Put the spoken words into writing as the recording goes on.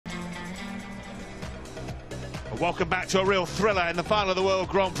Welcome back to a real thriller in the final of the World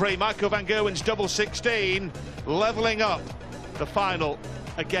Grand Prix. Michael van Gerwen's double 16 levelling up the final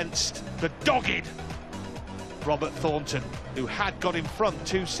against the dogged Robert Thornton, who had got in front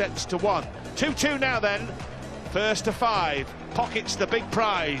 2-1. 2-2 now then. First to 5, pockets the big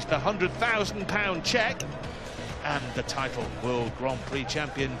prize, the £100,000 cheque, and the title World Grand Prix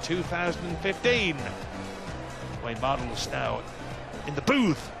champion 2015. Wayne Mardle's now in the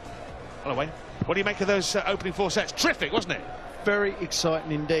booth. Hello, Wayne. What do you make of those opening 4 sets? Terrific, wasn't it? Very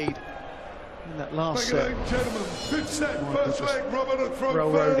exciting indeed. In that last set, gentlemen, fifth set, first leg,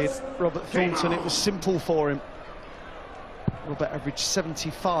 railroaded Robert Thornton. It was simple for him. Robert averaged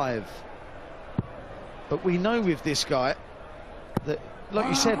 75. But we know with this guy that, like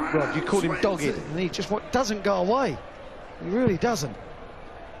you said, Rob, you called him dogged, and he just doesn't go away. He really doesn't.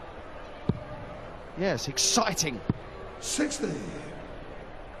 Yes, exciting. 60.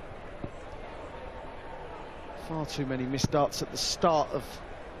 Far too many missed darts at the start of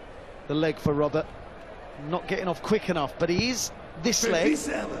the leg for Robert. Not getting off quick enough, but he is this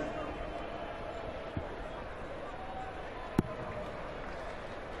 57. leg.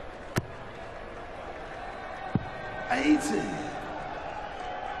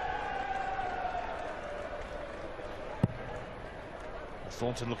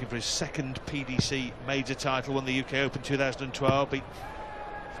 Thornton looking for his second PDC major title, won the UK Open 2012, beat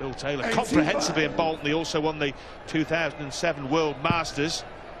Phil Taylor comprehensively in Bolton. He also won the 2007 World Masters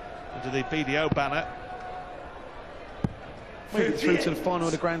under the BDO banner. Made it through to the final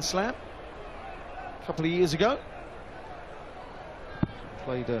of the Grand Slam a couple of years ago.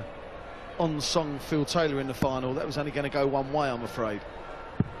 Played a on-song Phil Taylor in the final. That was only going to go one way, I'm afraid.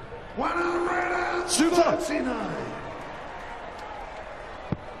 139.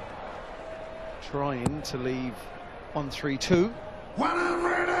 Trying to leave 132.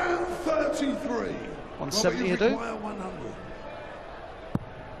 133. 170 to do.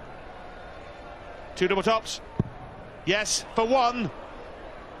 2 double tops. Yes, for 1.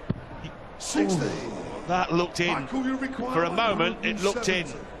 60. That looked in. For a moment, it looked in.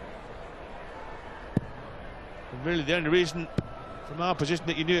 And really, the only reason from our position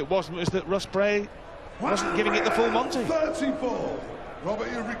that you knew it wasn't was that Russ Bray wasn't giving it the full Monty. 34.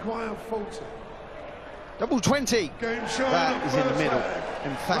 Robert, you require 40. Double 20. That is in the middle.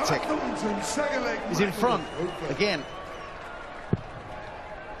 Emphatic. He's in front again.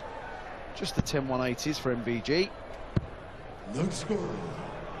 Just the 10-180s for MVG. No score.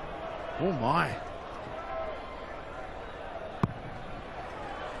 Oh my.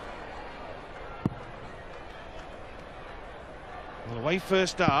 Well, away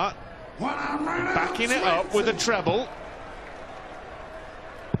first start. Backing it up with a treble.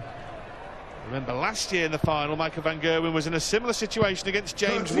 Remember last year in the final, Michael van Gerwen was in a similar situation against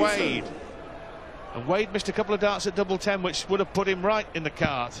James Wade. And Wade missed a couple of darts at double 10, which would have put him right in the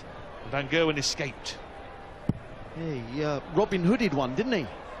cart. Van Gerwen escaped. Yeah, he Robin Hooded one, didn't he?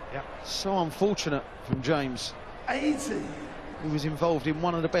 Yeah. So unfortunate from James. 80. He was involved in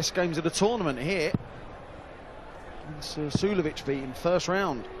one of the best games of the tournament here. And Sulovic beat him first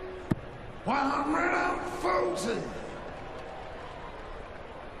round. 140.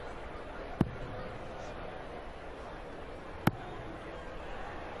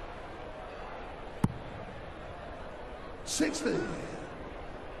 60.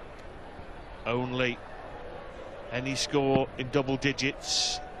 Only any score in double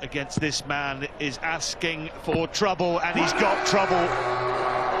digits against this man is asking for trouble, and he's got trouble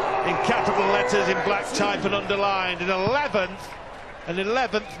in capital letters in black type and underlined. An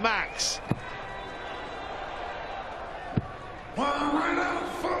 11th max.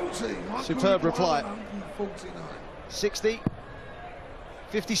 140. Superb reply. 60.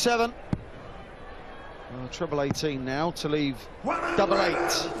 57. Treble 18 now to leave double 8.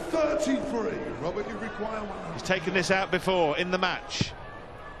 33. Robert, you require 100. He's taken this out before in the match.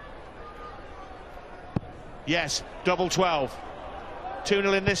 Yes, double 12.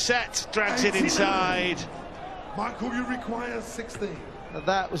 2-0 in this set. Drags it inside. Michael, you require 16.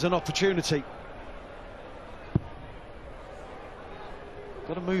 That was an opportunity.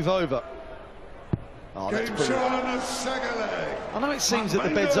 Got to move over. Oh, that's brilliant. I know it seems that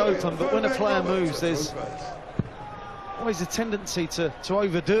the bed's open, but when a player moves, there's always a tendency to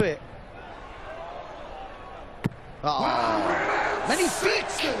overdo it. Oh, magnifique!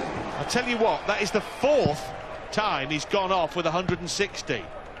 I'll tell you what, that is the 4th time he's gone off with 160.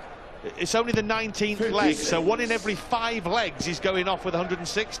 It's only the 19th leg, so 1 in every 5 legs he's going off with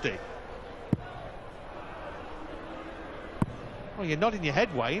 160. Well, you're nodding your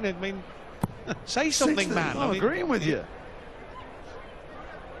head, Wayne. I mean, say something, man. I'm agreeing with you.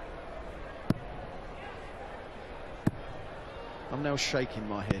 I'm now shaking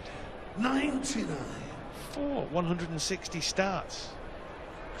my head. 99. 160 starts.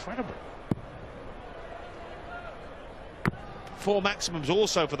 Incredible. 4 maximums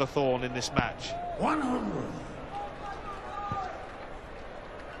also for the Thorn in this match. 100.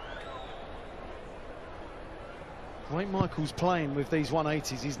 The way Michael's playing with these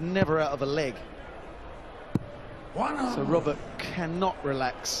 180s, he's never out of a leg. 100. So Robert cannot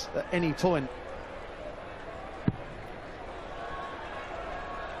relax at any point.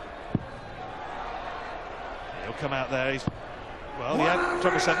 He'll come out there. Well, yeah,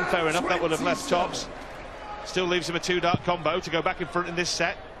 treble 7, fair enough. That would have left tops. Still leaves him a 2-dart combo to go back in front in this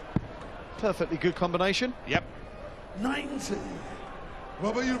set. Perfectly good combination. Yep. 90.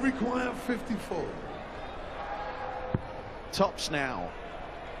 Robert, you require 54. Tops now.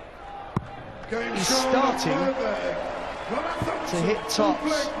 Game He's show starting Robert to hit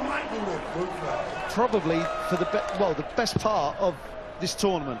tops. Bootleg. Probably for the the best part of this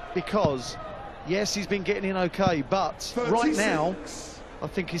tournament, because yes, he's been getting in okay, but 36. right now I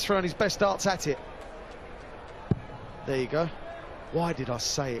think he's throwing his best darts at it. There you go. Why did I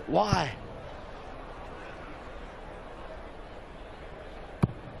say it? Why?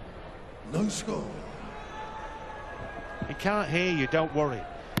 No score. He can't hear you, don't worry.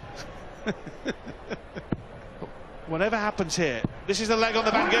 Whatever happens here, this is the leg on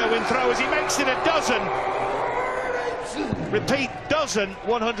the Van Gerwen throw as he makes it a dozen. Repeat, dozen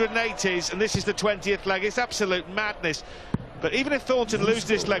 180s, and this is the 20th leg. It's absolute madness. But even if Thornton loses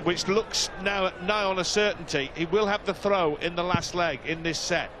this leg, which looks now nigh on a certainty, he will have the throw in the last leg in this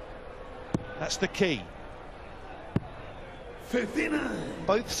set. That's the key. 59.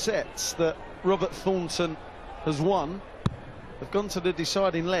 Both sets that Robert Thornton has won have gone to the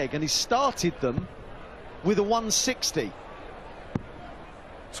deciding leg, and he started them with a 160.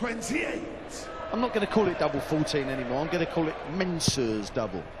 28. I'm not going to call it double 14 anymore. I'm going to call it Menser's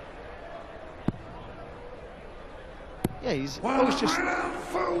double. Yeah, he's always just...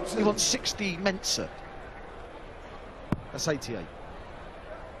 He wants 60 Menser. That's 88.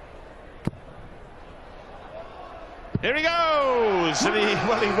 Here he goes! And he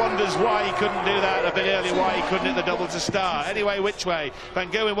wonders why he couldn't do that a bit earlier, why he couldn't hit the double to start. Anyway, which way?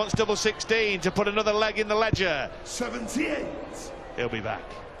 Van Gerwen wants double 16 to put another leg in the ledger. 78. He'll be back.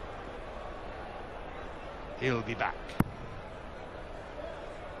 He'll be back.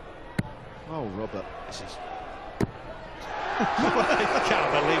 Oh, Robert. This is... I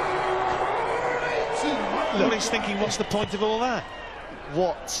can't believe... Look, he's thinking, what's the point of all that?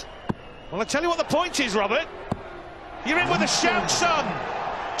 What? Well, I tell you what the point is, Robert. You're in with a shout, son.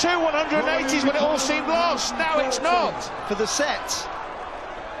 2 180s when it all seemed lost. Now it's not. For the set.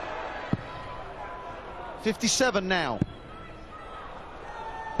 57 now.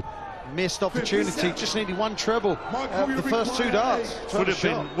 Missed opportunity. 57. Just needed one treble out of the first 2 darts. Would have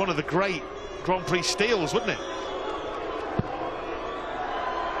been one of the great Grand Prix steals, wouldn't it?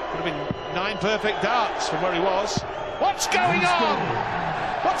 Would have been 9 perfect darts from where he was. What's going on?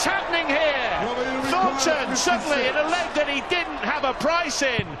 What's happening here? Thornton suddenly in a leg that he didn't have a price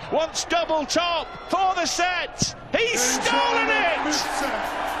in wants double top for the set. He's stolen it!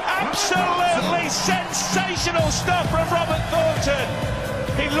 Absolutely sensational stuff from Robert Thornton.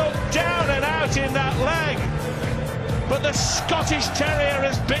 He looked down and out in that leg, but the Scottish Terrier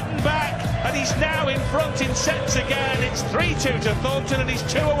has bitten back, and he's now in front in sets again. It's 3-2 to Thornton, and he's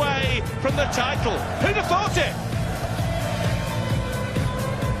 2 away from the title. Who'd have thought it?